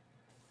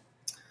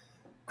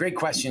 Great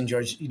question,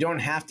 George. You don't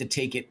have to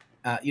take it.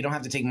 You don't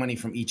have to take money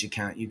from each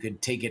account. You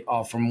could take it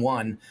all from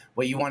one.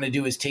 What you want to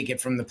do is take it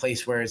from the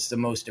place where it's the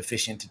most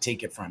efficient to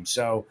take it from.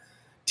 So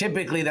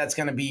typically that's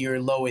going to be your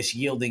lowest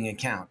yielding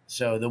account.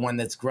 So the one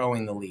that's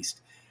growing the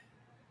least.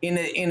 In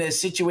a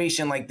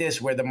situation like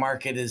this where the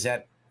market is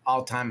at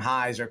all-time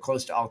highs or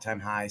close to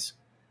all-time highs,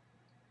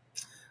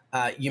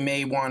 you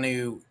may want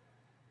to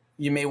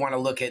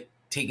look at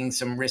taking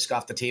some risk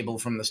off the table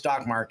from the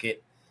stock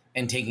market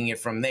and taking it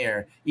from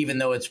there, even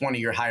though it's one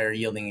of your higher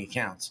yielding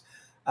accounts.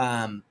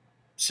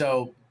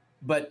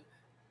 But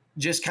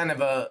just kind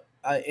of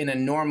in a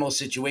normal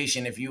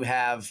situation, if you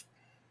have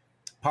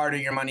part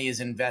of your money is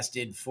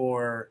invested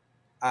for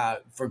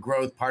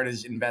growth, part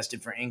is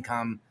invested for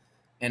income,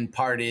 and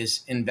part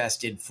is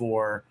invested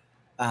for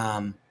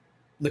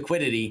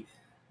liquidity,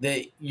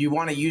 that you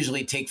want to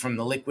usually take from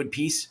the liquid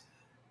piece,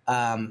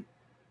 and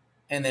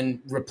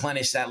then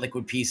replenish that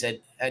liquid piece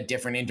at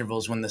different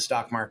intervals when the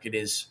stock market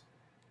is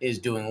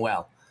doing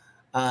well.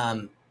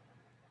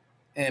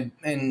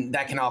 and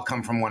that can all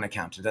come from one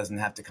account. It doesn't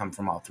have to come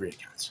from all three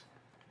accounts.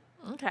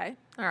 Okay.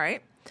 All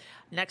right.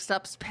 Next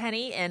up's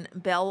Penny in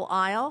Belle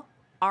Isle.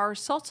 Are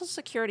Social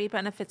Security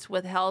benefits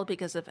withheld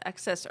because of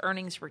excess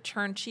earnings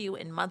returned to you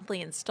in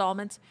monthly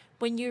installments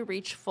when you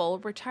reach full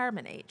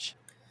retirement age?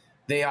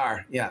 They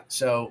are, yeah.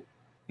 So,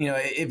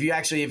 if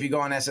you go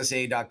on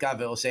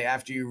SSA.gov, it will say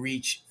after you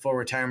reach full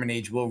retirement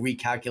age, we'll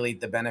recalculate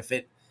the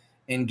benefit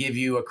and give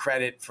you a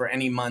credit for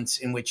any months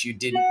in which you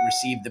didn't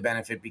receive the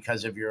benefit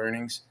because of your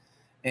earnings.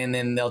 And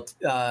then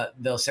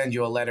they'll send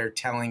you a letter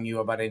telling you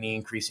about any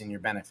increase in your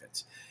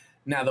benefits.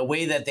 Now, the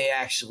way that they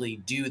actually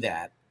do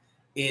that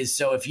is,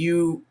 so if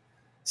you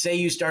say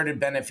you started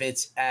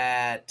benefits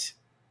at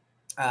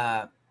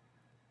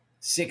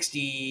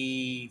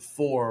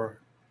 64,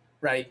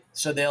 right?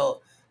 So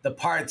the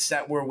parts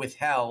that were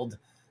withheld,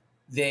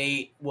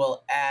 they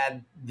will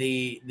add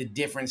the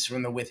difference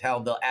from the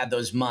withheld. They'll add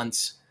those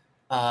months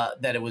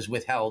that it was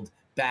withheld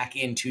back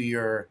into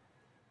your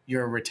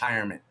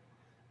retirement.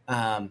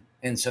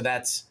 And so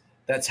that's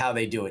how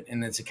they do it.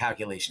 And it's a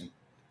calculation.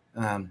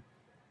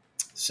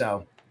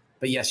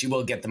 But yes, you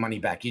will get the money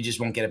back. You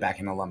just won't get it back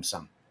in a lump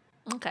sum.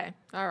 Okay.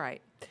 All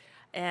right.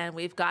 And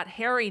we've got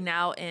Harry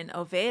now in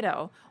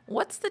Oviedo.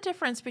 What's the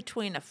difference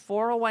between a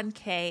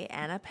 401k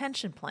and a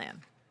pension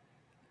plan?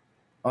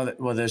 Oh,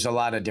 well, there's a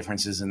lot of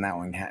differences in that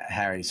one,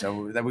 Harry. So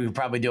we would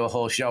probably do a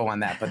whole show on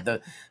that.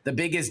 But the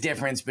biggest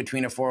difference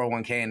between a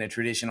 401k and a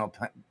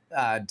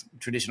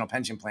traditional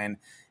pension plan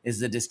is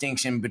the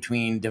distinction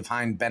between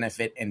defined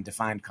benefit and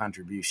defined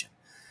contribution.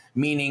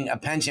 Meaning a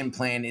pension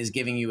plan is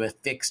giving you a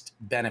fixed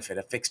benefit,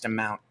 a fixed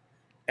amount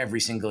every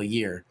single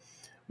year.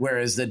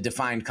 Whereas the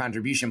defined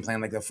contribution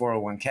plan, like the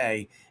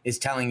 401k, is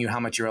telling you how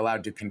much you're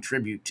allowed to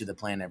contribute to the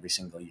plan every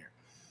single year.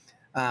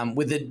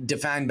 With the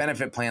defined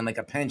benefit plan, like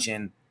a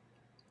pension,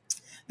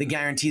 the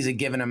guarantee is a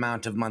given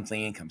amount of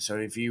monthly income. So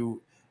if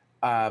you,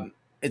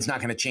 it's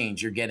not going to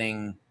change. You're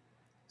getting,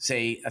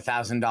 say,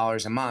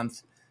 $1,000 a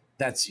month.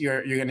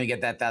 You're going to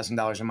get that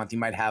 $1,000 a month. You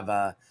might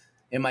have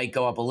it might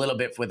go up a little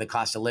bit for the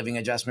cost of living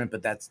adjustment,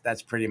 but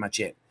that's pretty much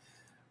it.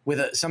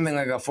 With something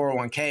like a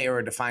 401k or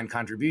a defined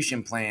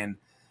contribution plan,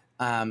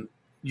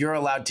 you're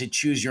allowed to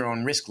choose your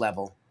own risk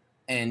level,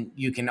 and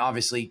you can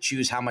obviously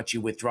choose how much you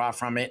withdraw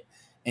from it,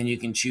 and you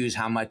can choose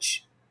how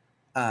much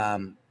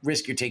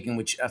risk you're taking,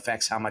 which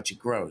affects how much it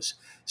grows.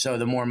 So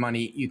the more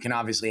money you can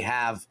obviously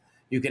have,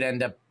 you could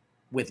end up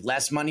with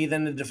less money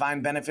than the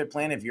defined benefit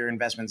plan if your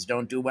investments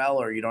don't do well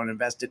or you don't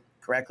invest it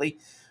correctly.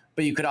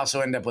 But you could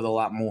also end up with a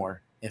lot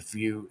more if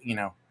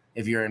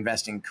you're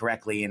investing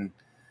correctly. And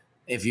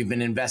if you've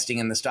been investing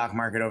in the stock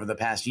market over the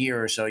past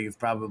year or so, you've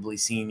probably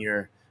seen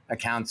your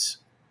accounts,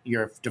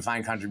 your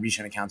defined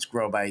contribution accounts,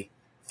 grow by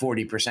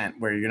 40%,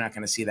 where you're not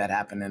going to see that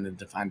happen in a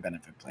defined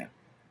benefit plan.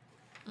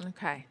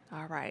 Okay.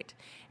 All right.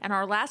 And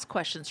our last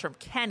question is from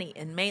Kenny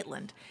in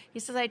Maitland. He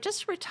says, I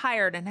just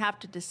retired and have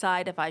to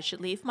decide if I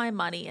should leave my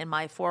money in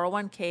my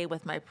 401k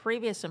with my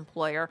previous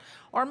employer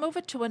or move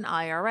it to an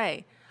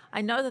IRA.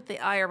 I know that the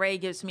IRA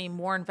gives me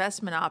more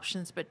investment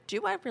options, but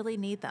do I really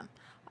need them?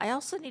 I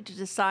also need to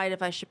decide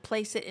if I should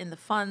place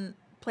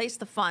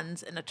the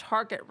funds in a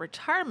target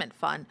retirement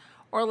fund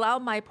or allow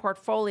my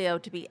portfolio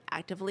to be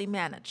actively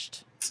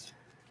managed.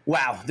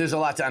 Wow. There's a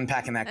lot to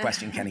unpack in that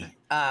question, Kenny.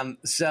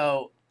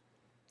 So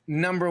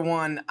number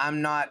one,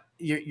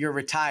 you're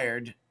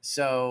retired.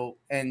 So,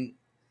 and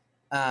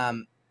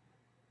I'm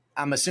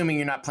assuming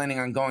you're not planning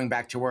on going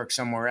back to work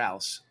somewhere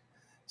else.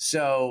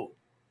 So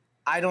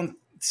I don't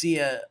see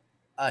a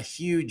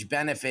huge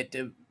benefit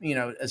to,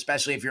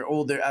 especially if you're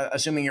older,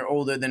 assuming you're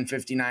older than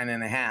 59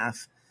 and a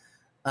half,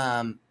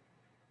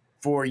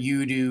 for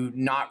you to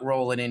not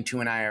roll it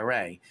into an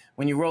IRA.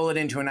 When you roll it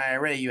into an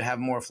IRA, you have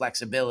more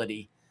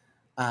flexibility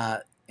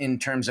in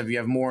terms of you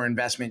have more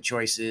investment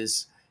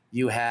choices.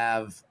 You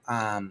have,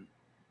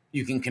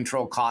 you can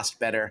control cost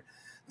better.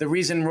 The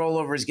reason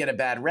rollovers get a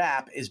bad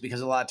rap is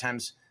because a lot of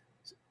times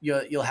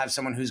you'll have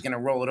someone who's going to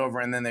roll it over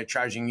and then they're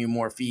charging you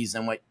more fees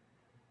than what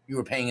you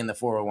were paying in the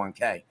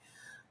 401k.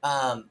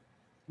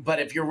 But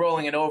if you're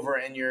rolling it over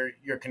and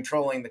you're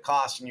controlling the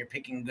cost and you're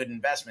picking good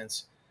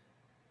investments,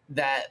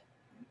 that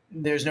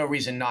there's no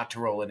reason not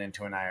to roll it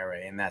into an IRA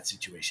in that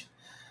situation.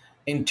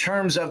 In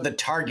terms of the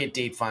target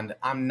date fund,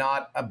 I'm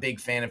not a big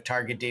fan of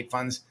target date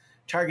funds.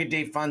 Target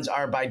date funds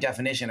are by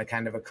definition a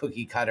kind of a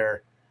cookie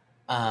cutter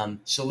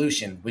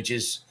solution, which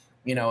is,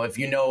 if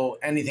you know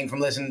anything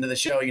from listening to the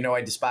show,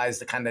 I despise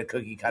the kind of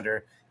cookie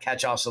cutter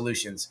catch-all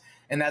solutions.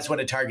 And that's what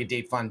a target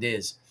date fund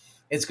is.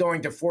 It's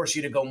going to force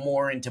you to go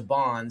more into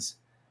bonds.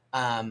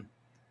 And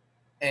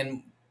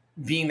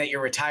being that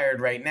you're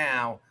retired right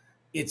now,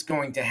 it's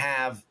going to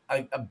have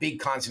a big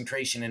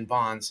concentration in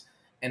bonds.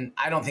 And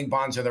I don't think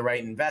bonds are the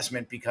right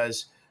investment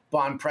because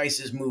bond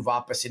prices move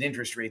opposite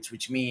interest rates,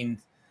 which means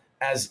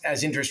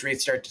as interest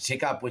rates start to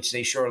tick up, which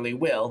they surely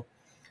will,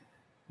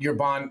 your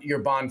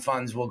bond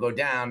funds will go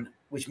down,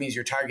 which means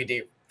your target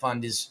date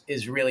fund is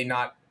really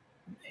not,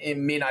 it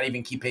may not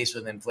even keep pace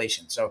with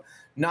inflation. So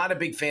not a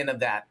big fan of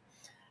that.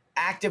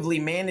 Actively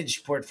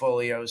managed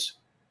portfolios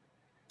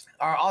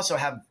also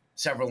have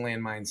several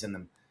landmines in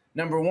them.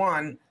 Number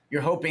one,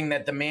 you're hoping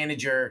that the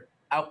manager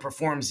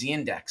outperforms the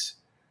index.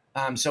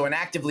 So an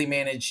actively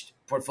managed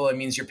portfolio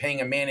means you're paying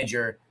a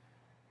manager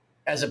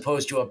as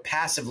opposed to a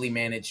passively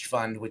managed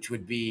fund, which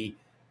would be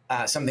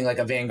something like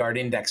a Vanguard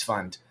index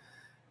fund.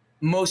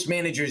 Most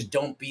managers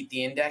don't beat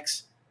the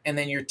index, and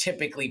then you're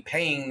typically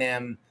paying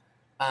them,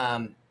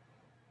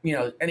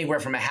 anywhere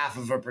from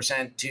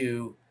 0.5%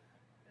 to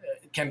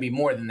can be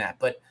more than that.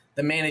 But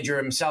the manager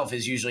himself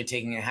is usually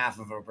taking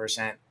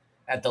 0.5%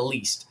 at the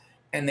least,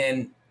 and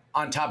then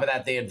on top of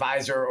that, the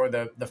advisor or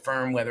the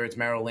firm, whether it's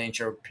Merrill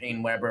Lynch or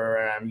Payne Weber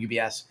or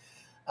UBS,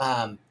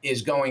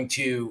 is going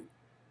to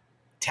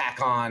tack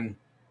on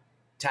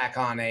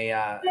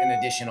an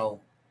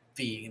additional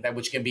fee,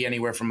 which can be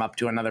anywhere from up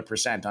to another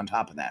 % on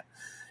top of that.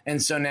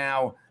 And so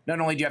now, not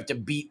only do you have to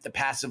beat the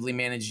passively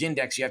managed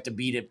index, you have to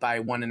beat it by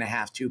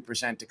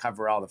 1.5–2% to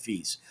cover all the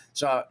fees.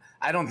 So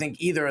I don't think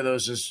either of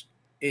those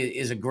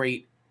is a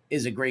great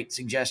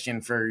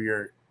suggestion for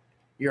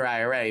your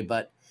IRA,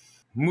 but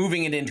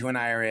moving it into an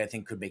IRA, I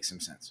think, could make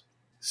some sense.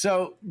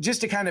 So just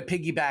to kind of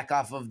piggyback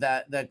off of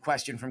the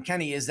question from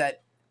Kenny, is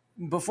that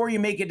before you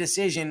make a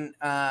decision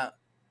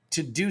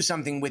to do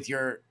something with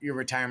your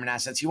retirement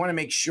assets, you want to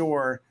make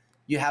sure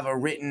you have a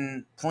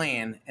written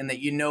plan and that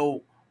you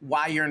know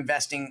why you're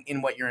investing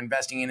in what you're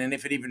investing in, and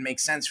if it even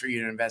makes sense for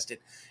you to invest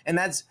it. And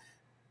that's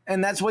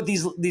what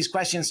these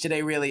questions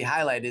today really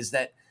highlight, is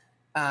that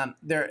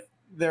they're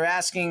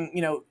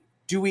asking,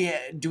 do we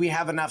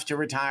have enough to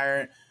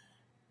retire?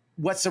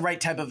 What's the right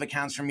type of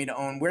accounts for me to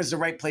own? Where's the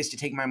right place to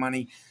take my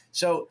money?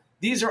 So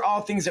these are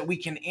all things that we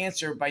can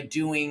answer by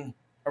doing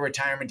a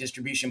retirement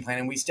distribution plan.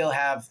 And we still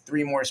have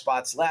 3 more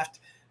spots left.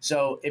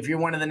 So if you're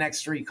one of the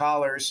next 3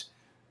 callers,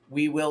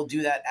 we will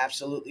do that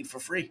absolutely for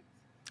free.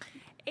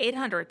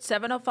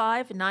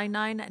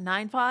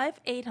 800-705-9995,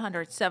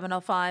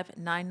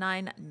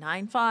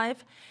 800-705-9995.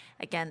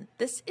 Again,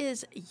 this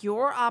is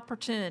your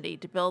opportunity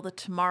to build the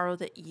tomorrow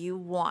that you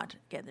want.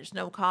 Again, there's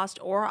no cost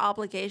or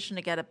obligation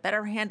to get a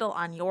better handle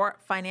on your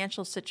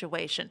financial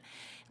situation.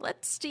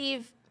 Let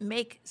Steve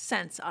make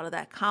sense out of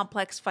that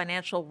complex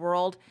financial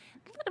world.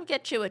 Let him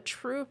get you a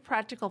true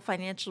practical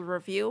financial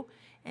review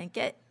and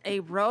get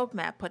a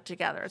roadmap put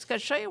together. It's going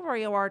to show you where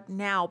you are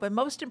now, but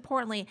most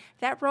importantly,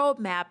 that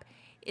roadmap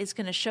is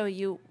going to show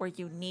you where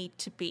you need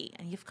to be,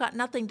 and you've got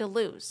nothing to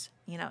lose.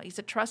 He's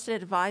a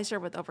trusted advisor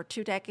with over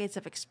 2 decades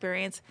of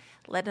experience.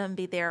 Let him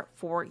be there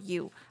for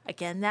you.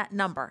 Again, that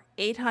number,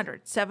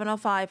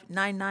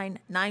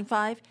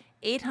 800-705-9995,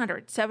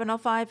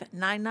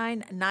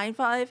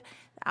 800-705-9995.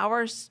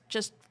 Hours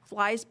just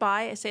flies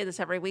by. I say this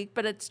every week,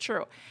 but it's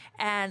true.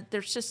 And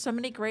there's just so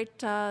many great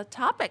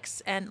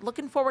topics, and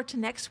looking forward to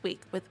next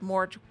week with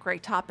more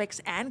great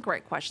topics and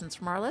great questions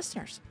from our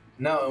listeners.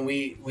 No, and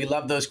we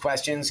love those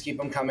questions. Keep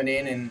them coming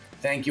in. And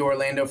thank you,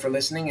 Orlando, for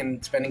listening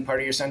and spending part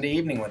of your Sunday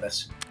evening with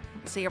us.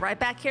 See you right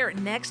back here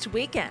next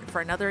weekend for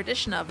another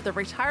edition of The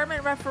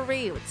Retirement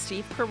Referee with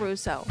Steve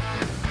Caruso.